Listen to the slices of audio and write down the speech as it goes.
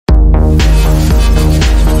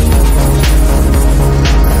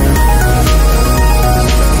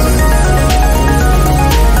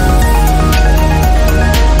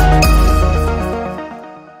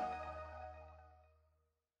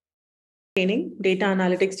training, data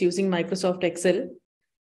analytics using Microsoft Excel.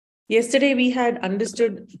 Yesterday, we had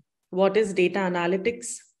understood what is data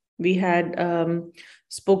analytics. We had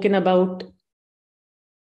spoken about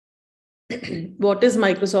what is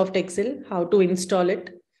Microsoft Excel, how to install it.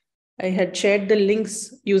 I had shared the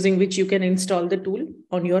links using which you can install the tool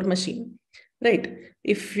on your machine, right?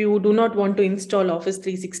 If you do not want to install Office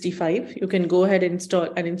 365, you can go ahead and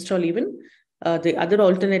install even the other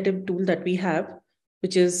alternative tool that we have,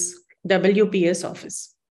 which is WPS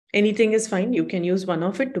Office. Anything is fine. You can use one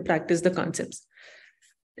of it to practice the concepts.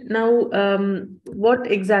 Now,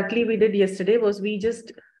 what exactly we did yesterday was we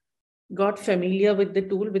just got familiar with the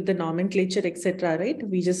tool, with the nomenclature, etc. Right?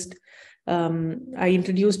 We just I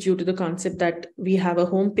introduced you to the concept that we have a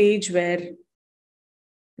home page where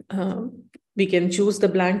we can choose the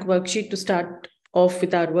blank worksheet to start off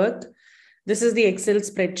with our work. This is the Excel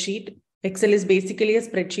spreadsheet. Excel is basically a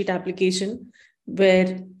spreadsheet application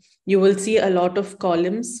where you will see a lot of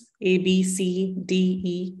columns, A, B, C, D,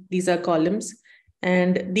 E. These are columns.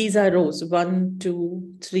 And these are rows, 1,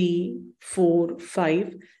 2, 3, 4,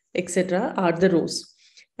 5, etc. are the rows.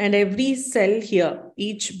 And every cell here,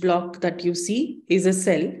 each block that you see is a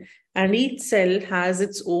cell, and each cell has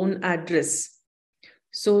its own address.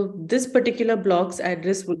 So this particular block's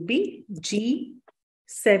address would be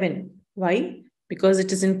G7. Why? Because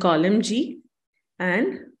it is in column G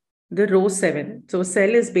and the row 7. So cell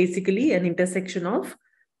is basically an intersection of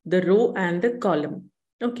the row and the column.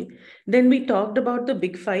 Okay. Then we talked about the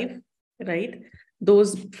big 5, right?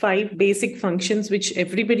 Those 5 basic functions which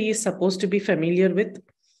everybody is supposed to be familiar with.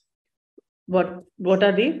 What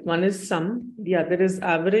are they? One is sum, the other is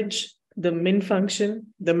average, the min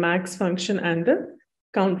function, the max function, and the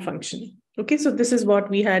count function. Okay, so this is what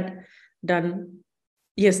we had done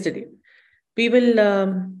yesterday. We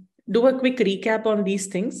will do a quick recap on these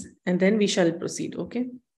things and then we shall proceed. Okay.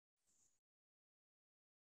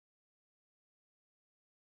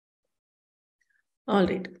 All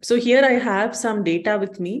right. So here I have some data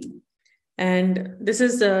with me, and this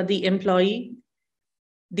is the employee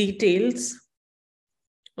details,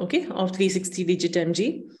 okay, of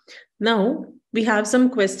 360DigiTMG. Now we have some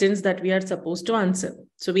questions that we are supposed to answer.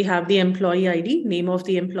 So we have the employee ID, name of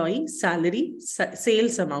the employee, salary,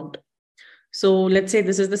 sales amount. So let's say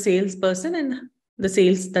this is the salesperson and the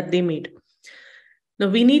sales that they made. Now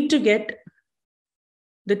we need to get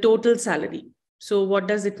the total salary. So what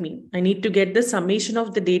does it mean? I need to get the summation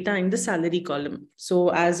of the data in the salary column. So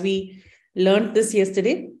as we learned this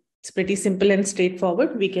yesterday, it's pretty simple and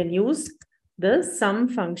straightforward. We can use the sum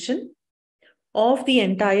function of the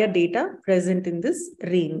entire data present in this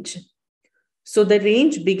range. So the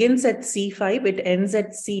range begins at C5, it ends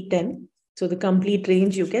at C10. So the complete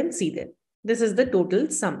range you can see there. This is the total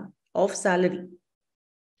sum of salary.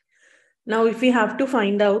 Now, if we have to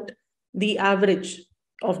find out the average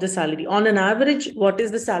of the salary, on an average, what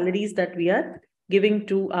is the salaries that we are giving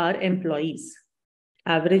to our employees?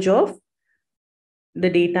 Average of the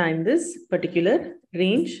data in this particular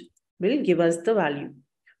range will give us the value.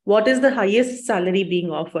 What is the highest salary being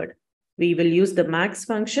offered? We will use the max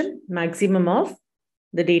function, maximum of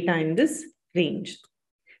the data in this range.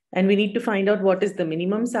 And we need to find out what is the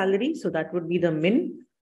minimum salary. So that would be the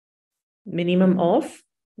minimum of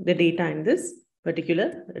the data in this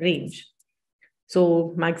particular range.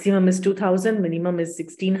 So maximum is 2,000, minimum is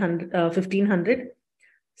 1,500,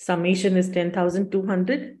 summation is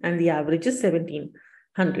 10,200, and the average is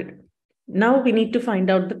 1,700. Now we need to find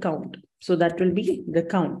out the count. So that will be the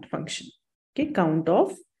count function. Okay, count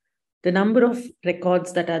of the number of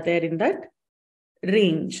records that are there in that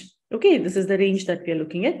range. Okay, this is the range that we are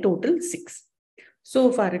looking at, total 6.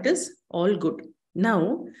 So far it is all good.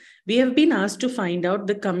 Now we have been asked to find out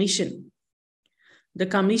the commission. The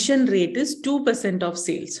commission rate is 2% of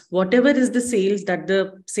sales. Whatever is the sales that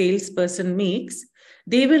the salesperson makes,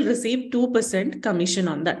 they will receive 2% commission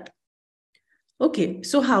on that. Okay,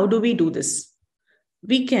 so how do we do this?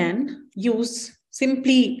 We can use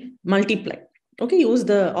simply multiply. Okay, use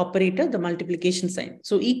the operator, the multiplication sign.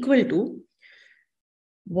 So equal to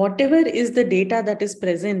whatever is the data that is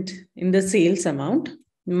present in the sales amount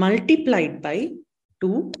multiplied by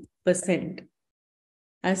 2%.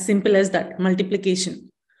 As simple as that,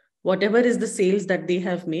 multiplication. Whatever is the sales that they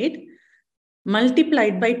have made,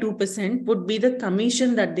 multiplied by 2% would be the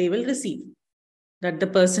commission that they will receive, that the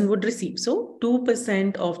person would receive. So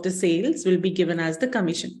 2% of the sales will be given as the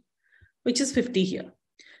commission, which is 50 here.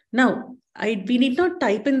 Now, we need not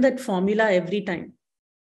type in that formula every time.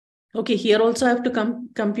 Okay, here also I have to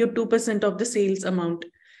compute 2% of the sales amount.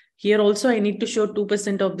 Here also, I need to show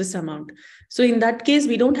 2% of this amount. So in that case,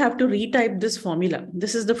 we don't have to retype this formula.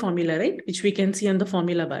 This is the formula, right? Which we can see on the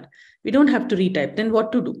formula bar. We don't have to retype. Then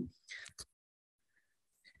what to do?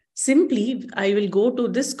 Simply, I will go to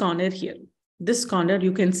this corner here. This corner,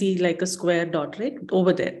 you can see like a square dot, right?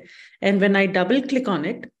 Over there. And when I double click on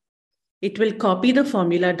it, it will copy the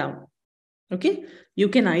formula down. Okay. You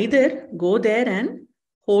can either go there and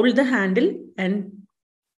hold the handle and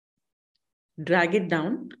drag it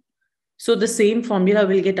down. So the same formula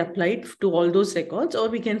will get applied to all those records, or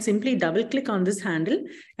we can simply double click on this handle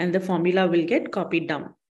and the formula will get copied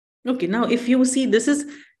down. Okay, now if you see, this is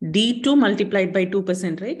D2 multiplied by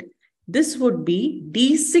 2%, right? This would be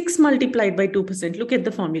D6 multiplied by 2%. Look at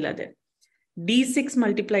the formula there. D6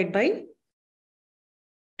 multiplied by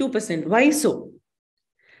 2%. Why so?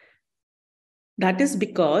 That is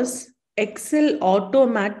because Excel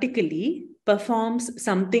automatically performs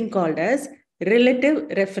something called as relative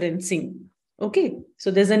referencing. Okay,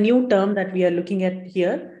 so there's a new term that we are looking at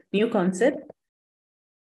here, new concept,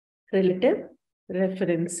 relative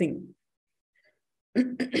referencing.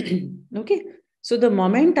 Okay, so the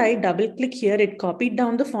moment I double click here, it copied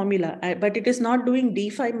down the formula, but it is not doing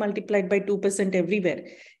D5 multiplied by 2% everywhere.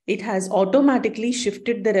 It has automatically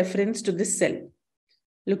shifted the reference to this cell.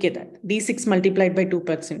 Look at that, D6 multiplied by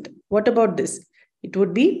 2%. What about this? It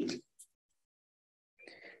would be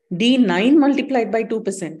D9 multiplied by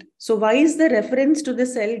 2%. So why is the reference to the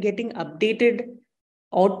cell getting updated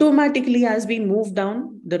automatically as we move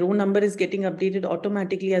down? The row number is getting updated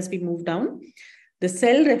automatically as we move down. The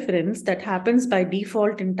cell reference that happens by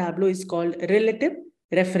default in Tableau is called relative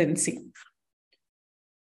referencing.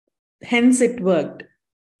 Hence it worked.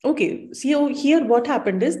 Okay, see here what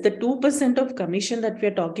happened is the 2% of commission that we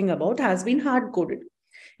are talking about has been hard-coded.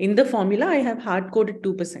 In the formula, I have hard-coded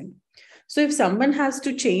 2%. So if someone has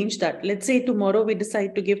to change that, let's say tomorrow we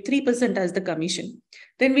decide to give 3% as the commission,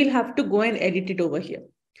 then we'll have to go and edit it over here.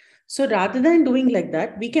 So rather than doing like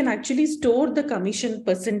that, we can actually store the commission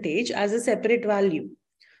percentage as a separate value.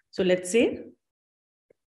 So let's say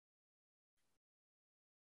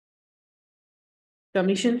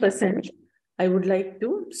commission percent, I would like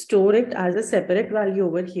to store it as a separate value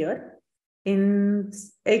over here in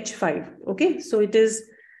H5. Okay, so it is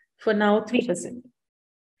for now 3%.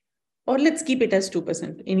 Or let's keep it as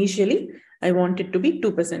 2%. Initially, I want it to be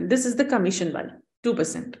 2%. This is the commission value,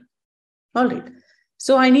 2%. All right.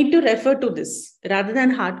 So I need to refer to this. Rather than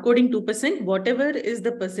hard coding 2%, whatever is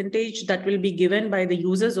the percentage that will be given by the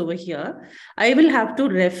users over here, I will have to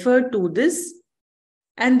refer to this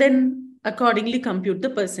and then accordingly compute the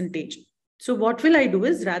percentage. So what will I do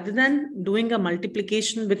is, rather than doing a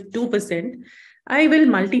multiplication with 2%, I will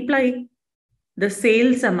multiply the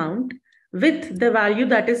sales amount with the value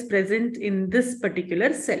that is present in this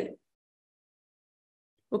particular cell.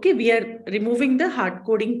 Okay, we are removing the hard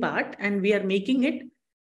coding part and we are making it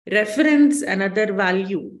reference another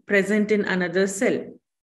value present in another cell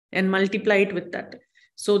and multiply it with that.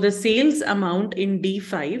 So the sales amount in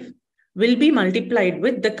D5 will be multiplied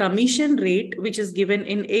with the commission rate, which is given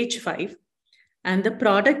in H5, and the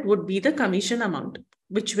product would be the commission amount,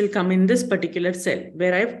 which will come in this particular cell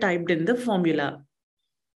where I've typed in the formula.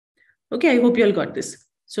 Okay, I hope you all got this.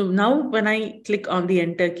 So now when I click on the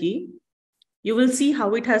enter key, you will see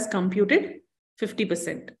how it has computed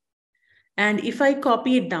 50%. And if I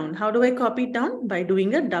copy it down, how do I copy it down? By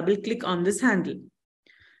doing a double click on this handle.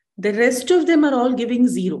 The rest of them are all giving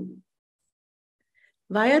 0.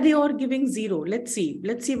 Why are they all giving 0? Let's see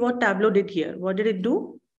what Tableau did here. What did it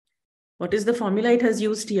do? What is the formula it has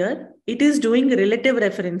used here? It is doing relative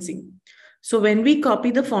referencing. So when we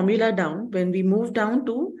copy the formula down, when we move down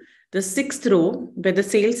to the 6th row, where the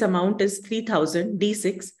sales amount is 3,000,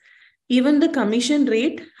 D6, even the commission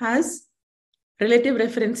rate has relative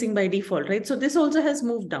referencing by default, right? So this also has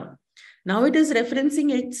moved down. Now it is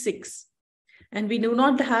referencing H6, and we do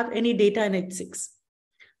not have any data in H6.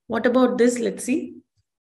 What about this? Let's see.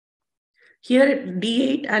 Here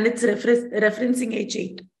D8 and it's referencing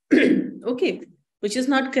H8. Okay, which is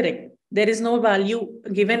not correct. There is no value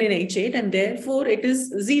given in H8 and therefore it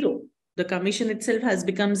is 0. The commission itself has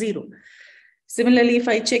become 0. Similarly, if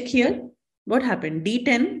I check here, what happened?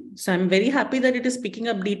 D10. So I'm very happy that it is picking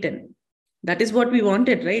up D10. That is what we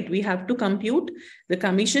wanted, right? We have to compute the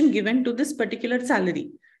commission given to this particular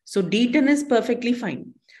salary. So D10 is perfectly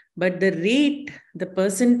fine. But the rate, the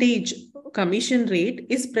percentage commission rate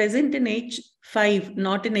is present in H5,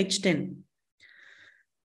 not in H10.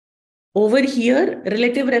 Over here,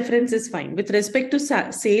 relative reference is fine. With respect to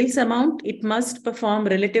sales amount, it must perform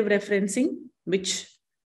relative referencing, which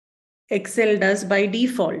Excel does by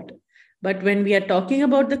default. But when we are talking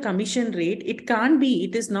about the commission rate, it can't be,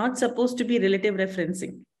 it is not supposed to be relative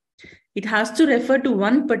referencing. It has to refer to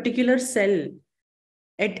one particular cell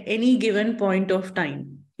at any given point of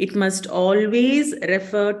time. It must always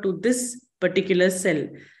refer to this particular cell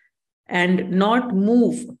and not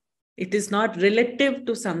move. It is not relative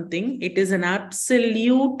to something. It is an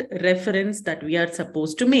absolute reference that we are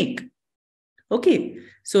supposed to make. Okay,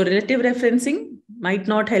 so relative referencing might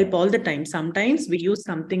not help all the time. Sometimes we use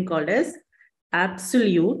something called as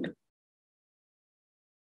absolute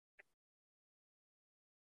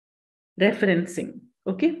referencing.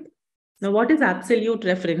 Okay, now what is absolute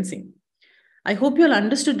referencing? I hope you all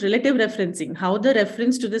understood relative referencing, how the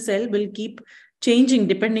reference to the cell will keep changing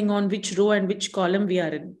depending on which row and which column we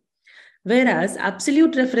are in. Whereas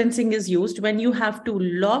absolute referencing is used when you have to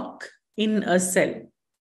lock in a cell.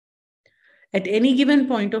 At any given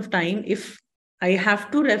point of time, if I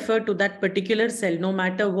have to refer to that particular cell, no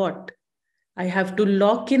matter what, I have to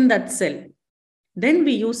lock in that cell. Then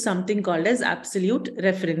we use something called as absolute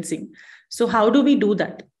referencing. So how do we do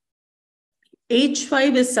that?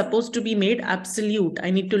 H5 is supposed to be made absolute. I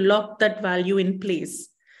need to lock that value in place.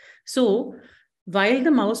 So while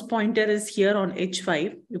the mouse pointer is here on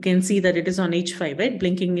H5, you can see that it is on H5, right?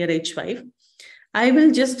 Blinking near H5. I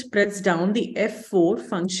will just press down the F4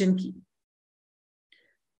 function key.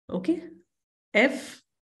 Okay,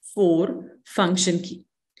 F4 function key.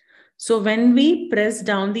 So when we press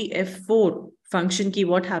down the F4 function key,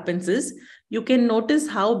 what happens is you can notice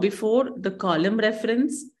how before the column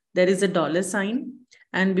reference, there is a $sign,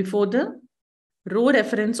 and before the row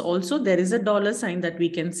reference also, there is a $sign that we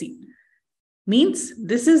can see. Means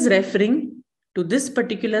this is referring to this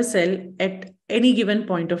particular cell at any given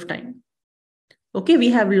point of time. Okay, we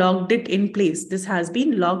have logged it in place. This has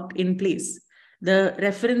been logged in place. The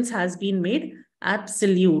reference has been made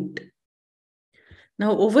absolute.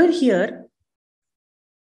 Now over here,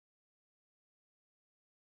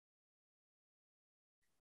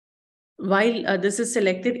 while this is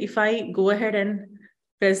selected, if I go ahead and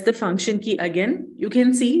press the function key again, you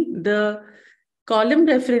can see the column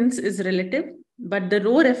reference is relative, but the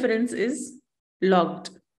row reference is logged.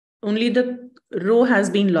 Only the row has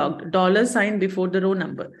been logged, $sign before the row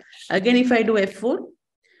number. Again, if I do F4,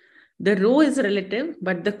 the row is relative,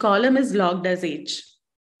 but the column is logged as H.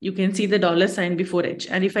 You can see the $sign before H.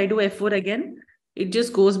 And if I do F4 again, it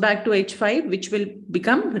just goes back to H5, which will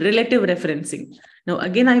become relative referencing. Now,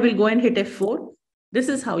 again, I will go and hit F4. This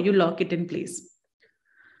is how you lock it in place.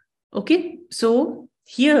 Okay, so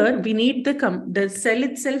here we need the cell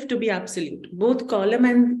itself to be absolute. Both column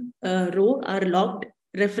and row are locked,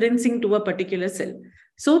 referencing to a particular cell.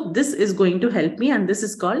 So this is going to help me, and this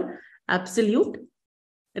is called absolute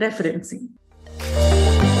referencing.